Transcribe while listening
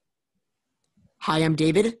Hi, I'm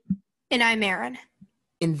David, And I'm Aaron.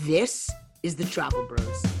 and this is the Travel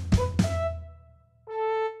Bros.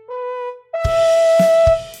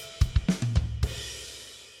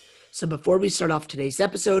 So before we start off today's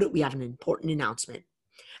episode, we have an important announcement.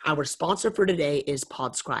 Our sponsor for today is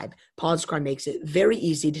Podscribe. Podscribe makes it very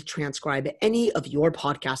easy to transcribe any of your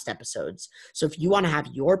podcast episodes. So if you want to have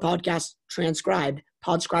your podcast transcribed,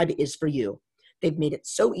 Podscribe is for you. They've made it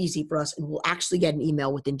so easy for us, and we'll actually get an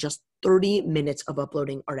email within just 30 minutes of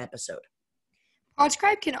uploading our episode.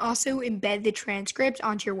 Podscribe can also embed the transcript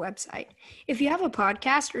onto your website. If you have a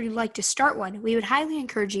podcast or you'd like to start one, we would highly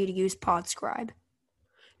encourage you to use Podscribe.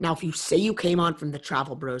 Now, if you say you came on from the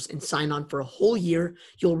Travel Bros and sign on for a whole year,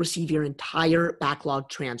 you'll receive your entire backlog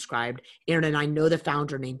transcribed. Aaron and I know the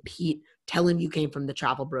founder named Pete. Tell him you came from the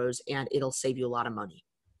Travel Bros, and it'll save you a lot of money.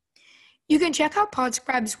 You can check out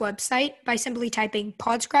Podscribe's website by simply typing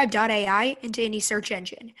podscribe.ai into any search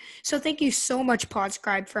engine. So thank you so much,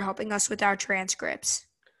 Podscribe, for helping us with our transcripts.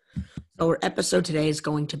 Our episode today is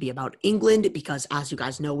going to be about England because, as you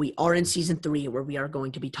guys know, we are in season 3 where we are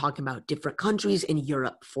going to be talking about different countries in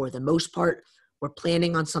Europe for the most part. We're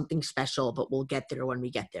planning on something special, but we'll get there when we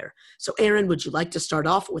get there. So, Aaron, would you like to start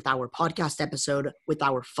off with our podcast episode with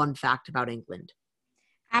our fun fact about England?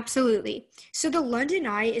 Absolutely. So the London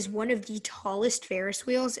Eye is one of the tallest Ferris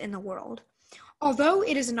wheels in the world. Although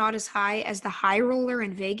it is not as high as the High Roller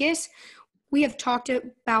in Vegas, we have talked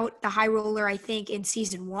about the High Roller, I think, in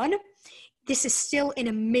season 1. This is still an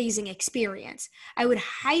amazing experience. I would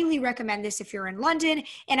highly recommend this if you're in London,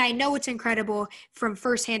 and I know it's incredible from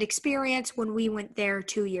firsthand experience when we went there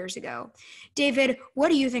 2 years ago. David, what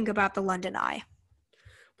do you think about the London Eye?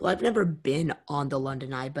 Well, I've never been on the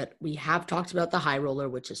London Eye, but we have talked about the High Roller,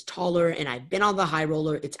 which is taller, and I've been on the High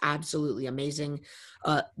Roller. It's absolutely amazing.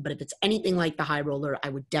 But if it's anything like the High Roller, I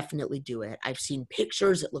would definitely do it. I've seen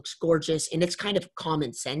pictures. It looks gorgeous, and it's kind of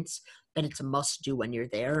common sense that it's a must-do when you're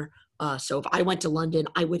there. So if I went to London,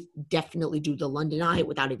 I would definitely do the London Eye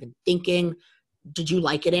without even thinking. Did you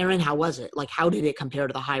like it, Aaron? How was it? Like, how did it compare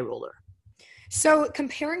to the High Roller? So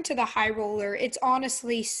comparing to the High Roller, it's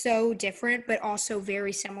honestly so different, but also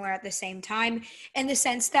very similar at the same time, in the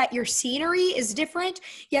sense that your scenery is different,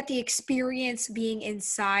 yet the experience being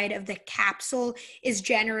inside of the capsule is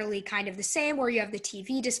generally kind of the same, where you have the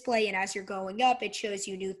TV display, and as you're going up, it shows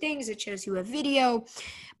you new things, it shows you a video.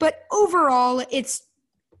 But overall, it's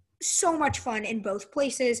so much fun in both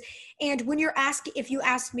places. And when if you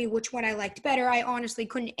asked me which one I liked better, I honestly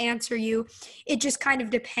couldn't answer you. It just kind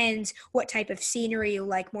of depends what type of scenery you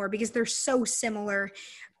like more, because they're so similar,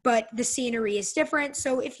 but the scenery is different.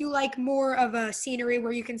 So if you like more of a scenery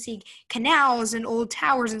where you can see canals and old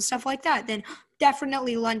towers and stuff like that, then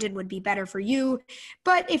definitely London would be better for you.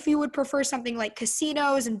 But if you would prefer something like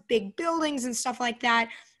casinos and big buildings and stuff like that,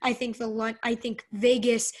 I think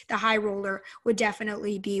Vegas, the High Roller, would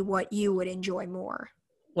definitely be what you would enjoy more.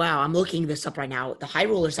 Wow, I'm looking this up right now. The High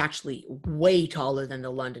Roller is actually way taller than the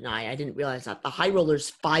London Eye. I didn't realize that. The High Roller is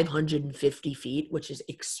 550 feet, which is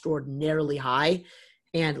extraordinarily high.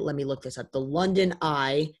 And let me look this up. The London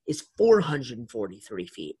Eye is 443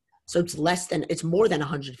 feet. So it's more than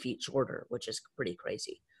 100 feet shorter, which is pretty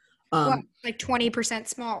crazy. Well, like 20%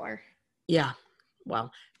 smaller. Yeah, wow.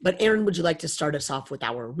 But Aaron, would you like to start us off with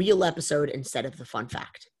our real episode instead of the fun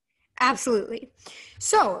fact? Absolutely.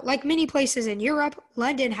 So, like many places in Europe,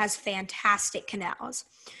 London has fantastic canals.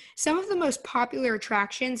 Some of the most popular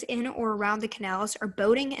attractions in or around the canals are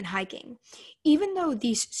boating and hiking. Even though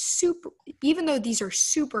these are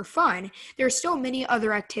super fun, there are still many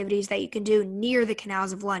other activities that you can do near the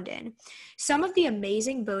canals of London. Some of the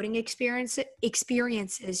amazing boating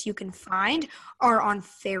experiences you can find are on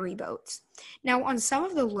ferry boats. Now, on some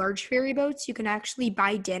of the large ferry boats, you can actually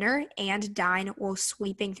buy dinner and dine while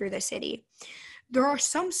sweeping through the city. There are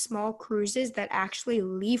some small cruises that actually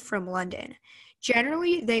leave from London.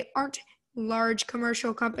 Generally, they aren't large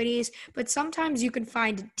commercial companies, but sometimes you can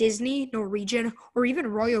find Disney, Norwegian, or even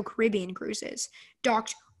Royal Caribbean cruises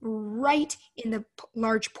docked right in the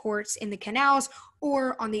large ports in the canals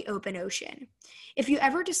or on the open ocean. If you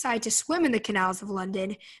ever decide to swim in the canals of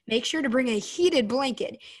London, make sure to bring a heated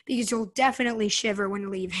blanket because you'll definitely shiver when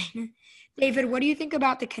leaving. David, what do you think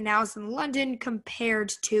about the canals in London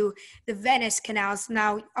compared to the Venice canals?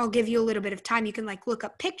 Now, I'll give you a little bit of time. You can look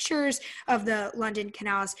up pictures of the London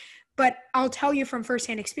canals, but I'll tell you from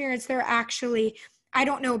firsthand experience, I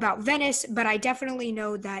don't know about Venice, but I definitely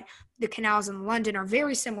know that the canals in London are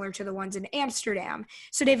very similar to the ones in Amsterdam.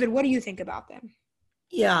 So, David, what do you think about them?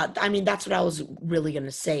 Yeah, I mean, that's what I was really going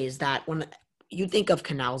to say is that when you think of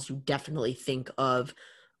canals, you definitely think of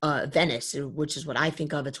Venice, which is what I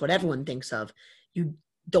think of. It's what everyone thinks of. You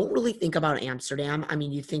don't really think about Amsterdam. I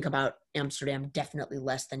mean, you think about Amsterdam definitely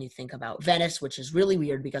less than you think about Venice, which is really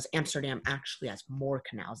weird because Amsterdam actually has more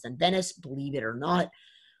canals than Venice, believe it or not.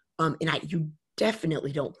 You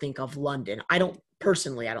definitely don't think of London. I don't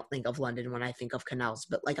think of London when I think of canals,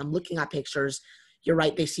 but like I'm looking at pictures. You're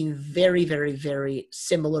right. They seem very, very, very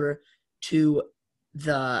similar to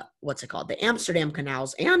the Amsterdam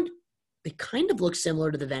canals. And they kind of look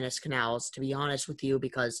similar to the Venice canals, to be honest with you,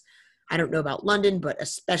 because I don't know about London, but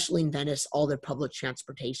especially in Venice, all their public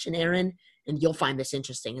transportation, Aaron, and you'll find this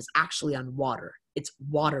interesting, is actually on water. It's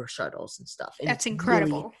water shuttles and stuff. And That's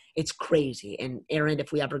incredible. it's crazy. And Aaron,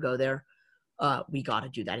 if we ever go there, we got to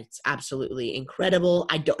do that. It's absolutely incredible.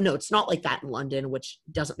 I don't know. It's not like that in London, which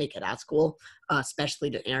doesn't make it as cool,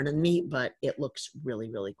 especially to Aaron and me, but it looks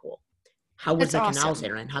really, really cool. How was That's the canals,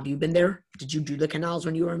 awesome. Aaron? Have you been there? Did you do the canals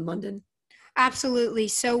when you were in London? Absolutely.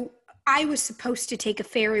 So I was supposed to take a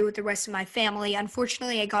ferry with the rest of my family.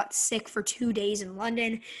 Unfortunately, I got sick for 2 days in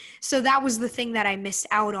London. So that was the thing that I missed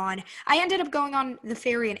out on. I ended up going on the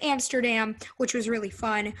ferry in Amsterdam, which was really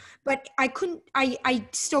fun. But I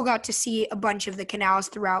still got to see a bunch of the canals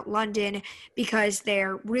throughout London because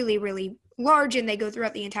they're really, really large and they go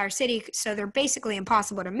throughout the entire city. So they're basically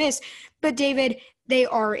impossible to miss. But David, they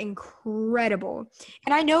are incredible.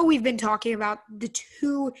 And I know we've been talking about the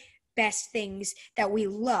two best things that we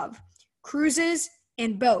love: cruises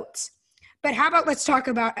and boats. But how about let's talk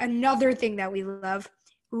about another thing that we love: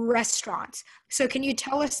 restaurants. So can you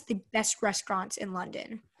tell us the best restaurants in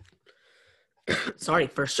London? Sorry,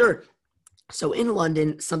 for sure. So in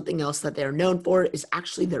London, something else that they're known for is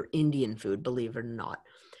actually their Indian food, believe it or not.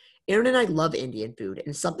 Aaron and I love Indian food,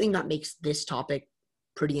 and something that makes this topic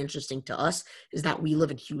pretty interesting to us is that we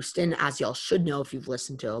live in Houston, as y'all should know if you've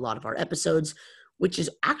listened to a lot of our episodes, which is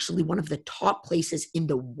actually one of the top places in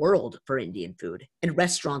the world for Indian food and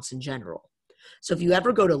restaurants in general. So if you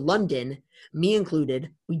ever go to London, me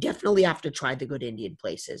included, we definitely have to try the good Indian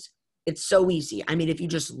places. It's so easy. I mean, if you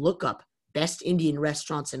just look up best Indian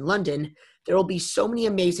restaurants in London, there will be so many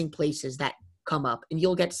amazing places that come up and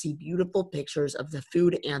you'll get to see beautiful pictures of the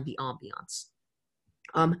food and the ambiance.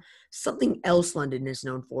 Um, Something else London is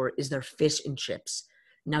known for is their fish and chips.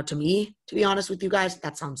 Now, to me, to be honest with you guys,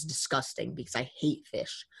 that sounds disgusting because I hate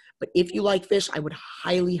fish. But if you like fish, I would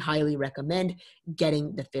highly, highly recommend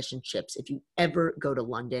getting the fish and chips. If you ever go to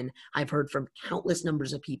London, I've heard from countless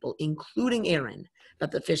numbers of people, including Aaron,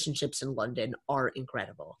 that the fish and chips in London are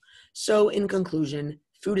incredible. So, in conclusion,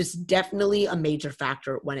 food is definitely a major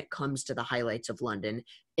factor when it comes to the highlights of London.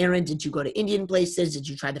 Aaron, did you go to Indian places? Did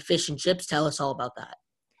you try the fish and chips? Tell us all about that.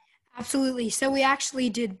 Absolutely. So we actually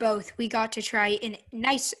did both. We got to try a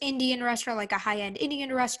nice Indian restaurant, like a high-end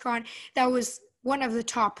Indian restaurant that was one of the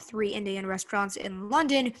top three Indian restaurants in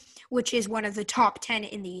London, which is one of the top 10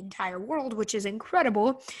 in the entire world, which is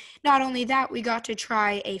incredible. Not only that, we got to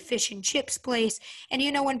try a fish and chips place. And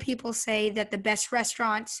you know, when people say that the best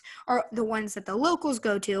restaurants are the ones that the locals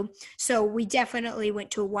go to, so we definitely went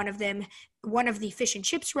to one of them, one of the fish and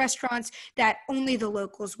chips restaurants that only the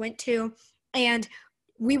locals went to. And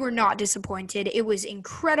we were not disappointed. It was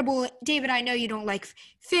incredible. David, I know you don't like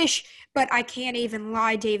fish, but I can't even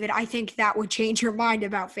lie, David. I think that would change your mind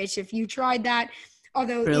about fish if you tried that.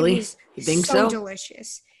 Although it Really? was You think so so?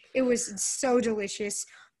 delicious. It was so delicious.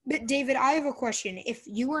 But David, I have a question. If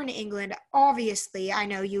you were in England, obviously, I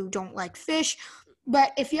know you don't like fish,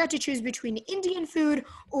 but if you had to choose between Indian food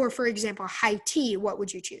or, for example, high tea, what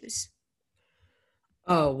would you choose?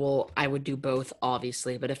 Oh, well, I would do both,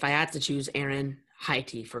 obviously. But if I had to choose, Aaron, high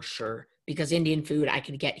tea for sure. Because Indian food I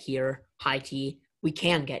can get here, high tea we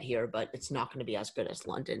can get here, but it's not going to be as good as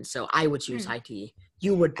London. So I would choose Hmm. high tea.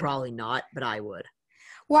 You would probably not, but I would.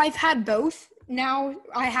 Well, I've had both. Now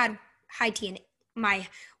I had high tea in my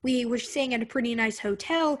we were staying at a pretty nice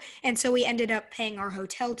hotel, and so we ended up paying our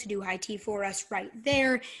hotel to do high tea for us right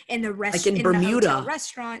there in the Like in in the hotel Bermuda,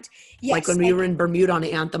 restaurant. like Yes, when we were in Bermuda on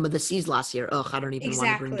the Anthem of the Seas last year. Ugh, I don't even want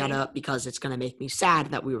to bring that exactly. up because it's going to make me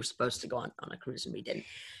sad that we were supposed to go on a cruise and we didn't.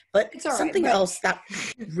 But It's all right, something but else that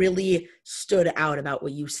really stood out about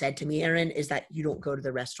what you said to me, Aaron, is that you don't go to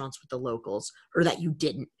the restaurants with the locals, or that you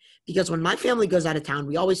didn't. Because when my family goes out of town,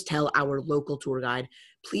 we always tell our local tour guide,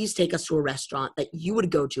 please take us to a restaurant that you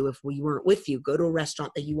would go to if we weren't with you. Go to a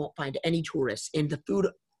restaurant that you won't find any tourists. And the food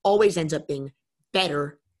always ends up being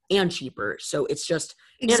better and cheaper. So it's just,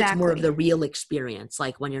 and it's more of exactly. the real experience,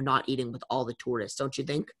 like when you're not eating with all the tourists, don't you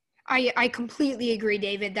think? I completely agree,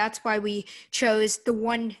 David. That's why we chose the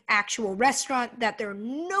one actual restaurant that they're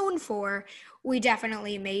known for, we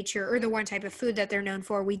definitely made sure, or the one type of food that they're known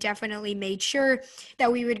for, we definitely made sure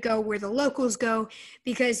that we would go where the locals go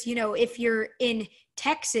because, if you're in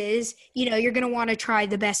Texas, you're going to want to try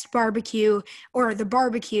the best barbecue or the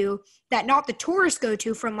barbecue that not the tourists go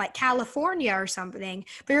to from like California or something,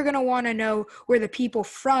 but you're going to want to know where the people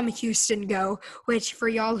from Houston go, which for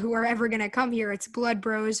y'all who are ever going to come here, it's Blood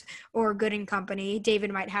Bros or Good and Company.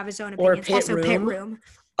 David might have his own Or opinions. Pit Also, Pit Room. Room.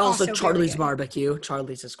 Also, Also very Charlie's good. Barbecue.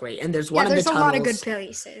 Charlie's is great. And there's Yeah, one in the there's a lot of good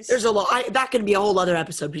tunnels. places. There's a lot. That could be a whole other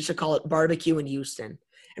episode. We should call it Barbecue in Houston.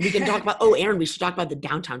 And we can talk about, Aaron, we should talk about the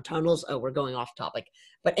downtown tunnels. Oh, we're going off topic.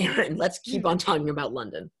 But Aaron, let's keep on talking about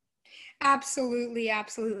London. Absolutely,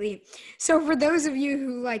 absolutely. So, for those of you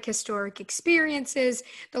who like historic experiences,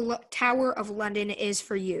 the Tower of London is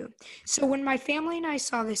for you. So, when my family and I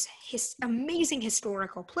saw this amazing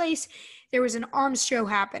historical place, there was an arms show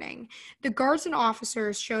happening. The guards and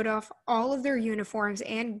officers showed off all of their uniforms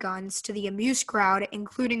and guns to the amused crowd,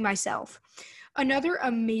 including myself. Another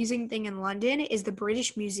amazing thing in London is the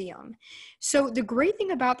British Museum. So, the great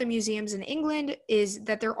thing about the museums in England is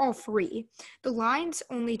that they're all free. The lines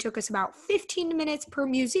only took us about 15 minutes per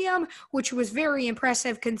museum, which was very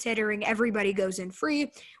impressive considering everybody goes in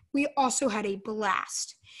free. We also had a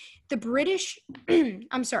blast. The British Museum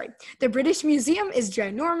is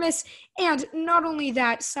ginormous, and not only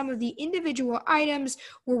that, some of the individual items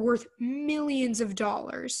were worth millions of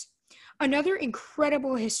dollars. Another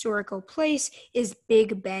incredible historical place is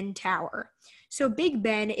Big Ben Tower. So, Big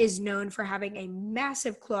Ben is known for having a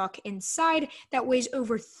massive clock inside that weighs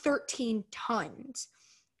over 13 tons.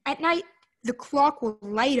 At night, the clock will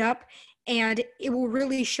light up and it will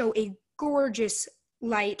really show a gorgeous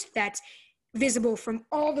light that's visible from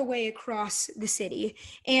all the way across the city.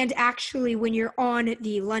 And actually, when you're on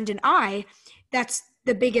the London Eye, that's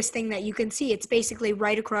the biggest thing that you can see. It's basically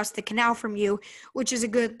right across the canal from you, which is a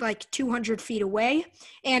good 200 feet away.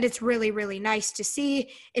 And it's really, really nice to see.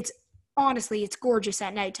 It's gorgeous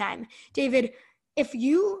at nighttime. David, if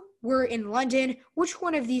you were in London, which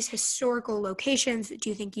one of these historical locations do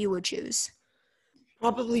you think you would choose?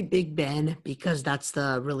 Probably Big Ben, because that's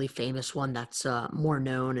the really famous one that's more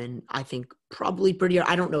known and I think probably prettier.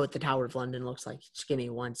 I don't know what the Tower of London looks like. Just give me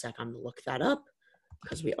 1 second. I'm going to look that up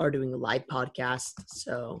because we are doing a live podcast.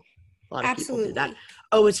 So a lot of people do that.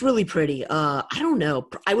 Oh, it's really pretty. I don't know.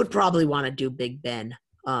 I would probably want to do Big Ben.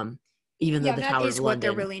 Even though the Tower of London is what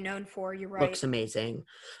they're really known for. You're right. Looks amazing.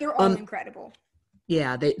 They're all incredible.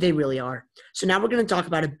 Yeah, they really are. So now we're going to talk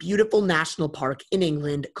about a beautiful national park in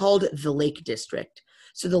England called the Lake District.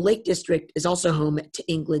 So the Lake District is also home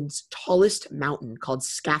to England's tallest mountain called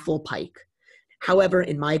Scafell Pike. However,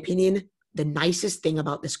 in my opinion, the nicest thing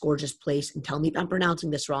about this gorgeous place, and tell me if I'm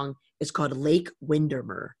pronouncing this wrong, is called Lake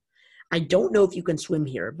Windermere. I don't know if you can swim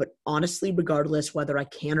here, but honestly, regardless whether I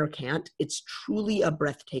can or can't, it's truly a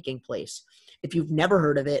breathtaking place. If you've never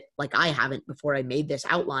heard of it, like I haven't before I made this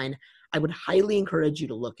outline, I would highly encourage you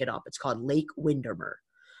to look it up. It's called Lake Windermere.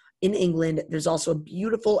 In England, there's also a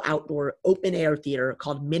beautiful outdoor open-air theater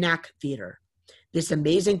called Minack Theatre. This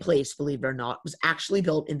amazing place, believe it or not, was actually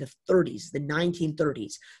built in the 30s, the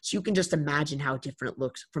 1930s. So you can just imagine how different it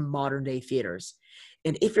looks from modern-day theaters.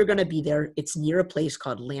 And if you're going to be there, it's near a place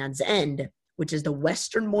called Land's End, which is the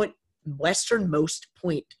westernmost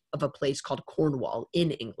point of a place called Cornwall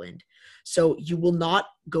in England. So you will not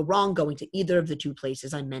go wrong going to either of the two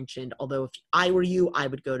places I mentioned, although if I were you, I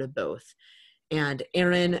would go to both. And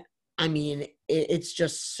Aaron, I mean, it's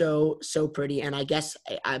just so pretty. And I guess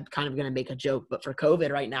I'm kind of going to make a joke, but for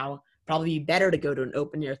COVID right now, probably better to go to an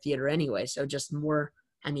open air theater anyway. So just more,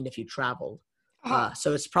 I mean, if you traveled.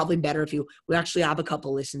 So it's probably better if we actually have a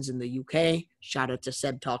couple listens in the UK. Shout out to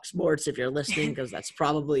Seb Talk Sports if you're listening, because that's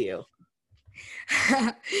probably you.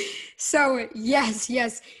 So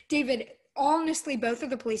yes, David, honestly, both of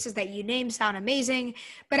the places that you named sound amazing,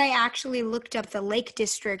 but I actually looked up the Lake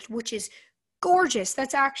District, which is gorgeous.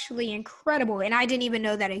 That's actually incredible. And I didn't even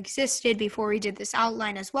know that existed before we did this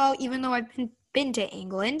outline as well, even though I've been to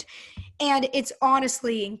England. And it's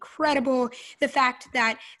honestly incredible, the fact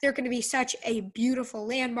that they're going to be such a beautiful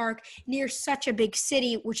landmark near such a big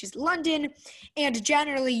city, which is London. And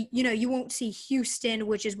generally, you won't see Houston,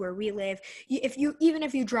 which is where we live. Even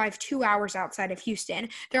if you drive 2 hours outside of Houston,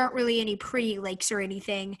 there aren't really any pretty lakes or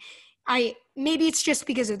anything. Maybe it's just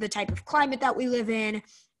because of the type of climate that we live in,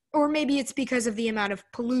 or maybe it's because of the amount of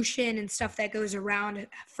pollution and stuff that goes around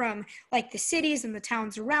from the cities and the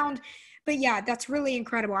towns around. But yeah, that's really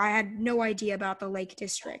incredible. I had no idea about the Lake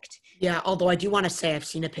District. Yeah, although I do want to say I've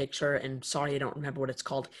seen a picture, and sorry I don't remember what it's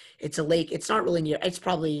called. It's a lake. It's not really near. It's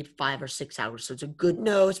probably 5 or 6 hours. So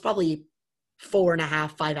it's probably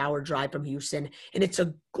 4.5, 5 hour drive from Houston. And it's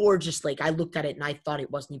a gorgeous lake. I looked at it and I thought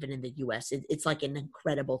it wasn't even in the US. It's like an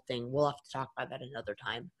incredible thing. We'll have to talk about that another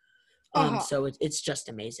time. Uh-huh. So it's just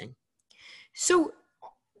amazing. So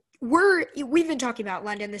we've been talking about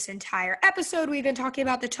London this entire episode. We've been talking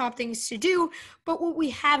about the top things to do, but what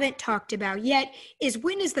we haven't talked about yet is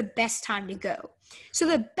when is the best time to go. So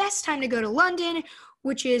the best time to go to London,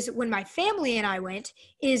 which is when my family and I went,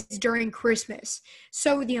 is during Christmas.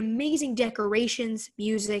 So the amazing decorations,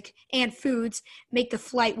 music, and foods make the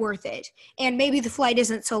flight worth it. And maybe the flight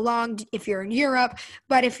isn't so long if you're in Europe,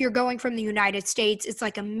 but if you're going from the United States, it's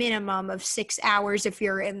like a minimum of 6 hours if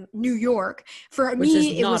you're in New York. For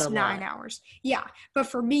me, it was 9 hours. Yeah, but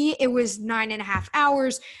for me, it was 9.5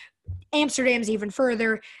 hours. Amsterdam's even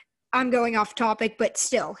further. I'm going off topic, but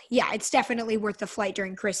still, yeah, it's definitely worth the flight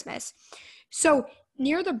during Christmas. So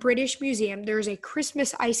near the British Museum, there's a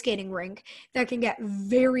Christmas ice skating rink that can get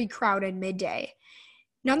very crowded midday.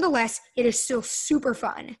 Nonetheless, it is still super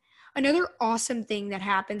fun. Another awesome thing that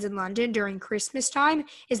happens in London during Christmas time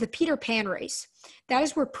is the Peter Pan race. That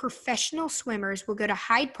is where professional swimmers will go to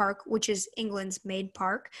Hyde Park, which is England's main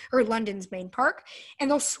park, or London's main park, and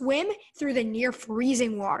they'll swim through the near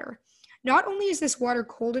freezing water. Not only is this water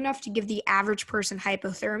cold enough to give the average person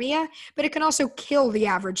hypothermia, but it can also kill the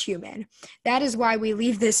average human. That is why we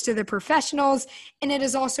leave this to the professionals, and it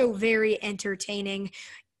is also very entertaining.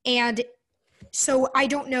 And so I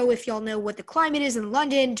don't know if y'all know what the climate is in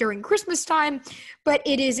London during Christmas time, but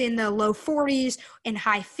it is in the low 40s and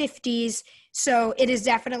high 50s. So it is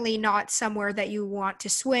definitely not somewhere that you want to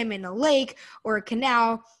swim in a lake or a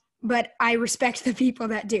canal, but I respect the people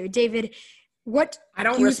that do. David, what I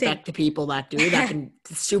don't respect the people that do. That can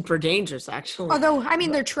be super dangerous, actually. Although, I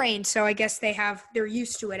mean, they're trained, so I guess they're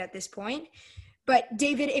used to it at this point. But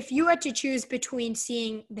David, if you had to choose between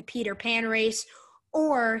seeing the Peter Pan race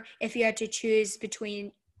or if you had to choose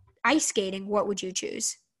between ice skating, what would you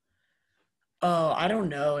choose? Oh, I don't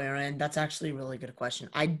know, Aaron. That's actually a really good question.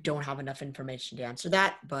 I don't have enough information to answer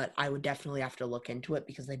that, but I would definitely have to look into it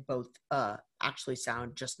because they both actually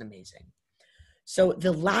sound just amazing. So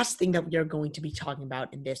the last thing that we are going to be talking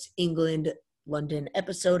about in this England-London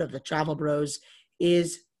episode of the Travel Bros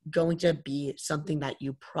is going to be something that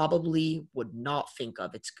you probably would not think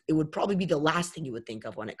of. It would probably be the last thing you would think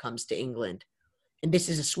of when it comes to England. And this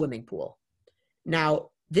is a swimming pool. Now,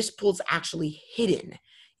 this pool's actually hidden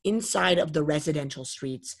inside of the residential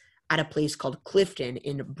streets at a place called Clifton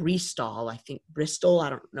in Bristol. I think Bristol, I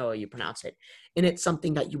don't know how you pronounce it. And it's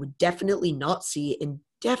something that you would definitely not see and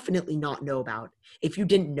definitely not know about if you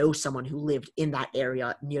didn't know someone who lived in that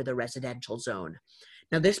area near the residential zone.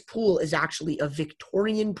 Now, this pool is actually a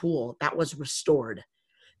Victorian pool that was restored.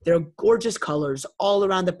 There are gorgeous colors all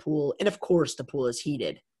around the pool, and of course, the pool is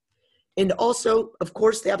heated. And also, of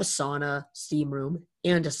course, they have a sauna, steam room,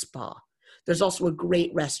 and a spa. There's also a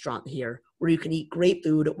great restaurant here where you can eat great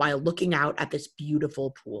food while looking out at this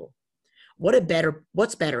beautiful pool. What's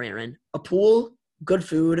better, Aaron? A pool, good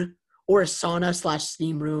food, or a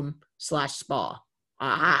sauna/steam room/spa?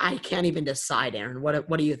 I can't even decide, Aaron.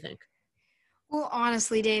 What do you think? Well,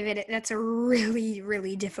 honestly, David, that's a really,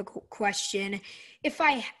 really difficult question. If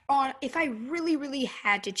I really, really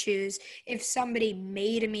had to choose, if somebody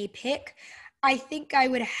made me pick, I think I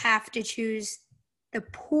would have to choose the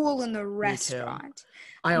pool and the restaurant.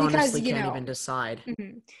 I honestly can't even decide.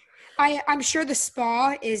 Mm-hmm. I'm sure the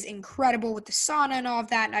spa is incredible with the sauna and all of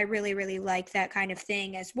that, and I really, really like that kind of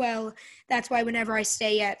thing as well. That's why whenever I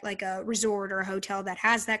stay at like a resort or a hotel that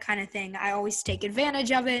has that kind of thing, I always take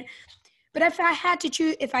advantage of it. But if I had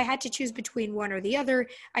to choose between one or the other,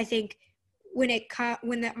 I think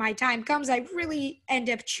my time comes, I really end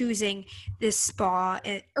up choosing this spa,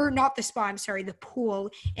 or not the spa. I'm sorry, the pool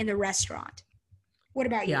and the restaurant. What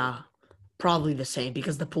about you? Yeah. Probably the same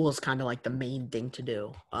because the pool is kind of like the main thing to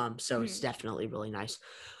do. So it's definitely really nice.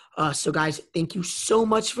 So guys, thank you so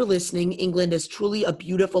much for listening. England is truly a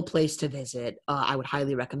beautiful place to visit. I would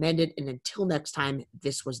highly recommend it. And until next time,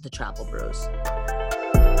 this was the Travel Bros.